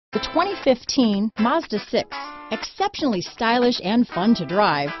The 2015 Mazda 6. Exceptionally stylish and fun to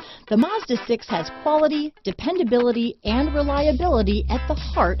drive, the Mazda 6 has quality, dependability, and reliability at the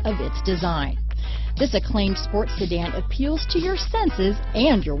heart of its design. This acclaimed sports sedan appeals to your senses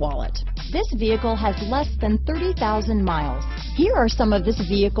and your wallet. This vehicle has less than 30,000 miles. Here are some of this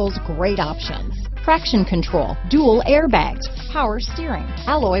vehicle's great options: traction control, dual airbags, power steering,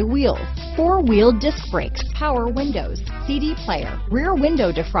 alloy wheels, four-wheel disc brakes, power windows, CD player, rear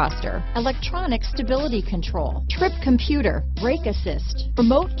window defroster, electronic stability control, trip computer, brake assist,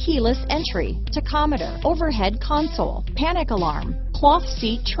 remote keyless entry, tachometer, overhead console, panic alarm, cloth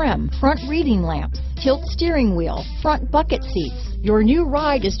seat trim, front reading lamps, tilt steering wheel, front bucket seats. Your new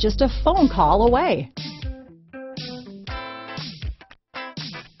ride is just a phone call away.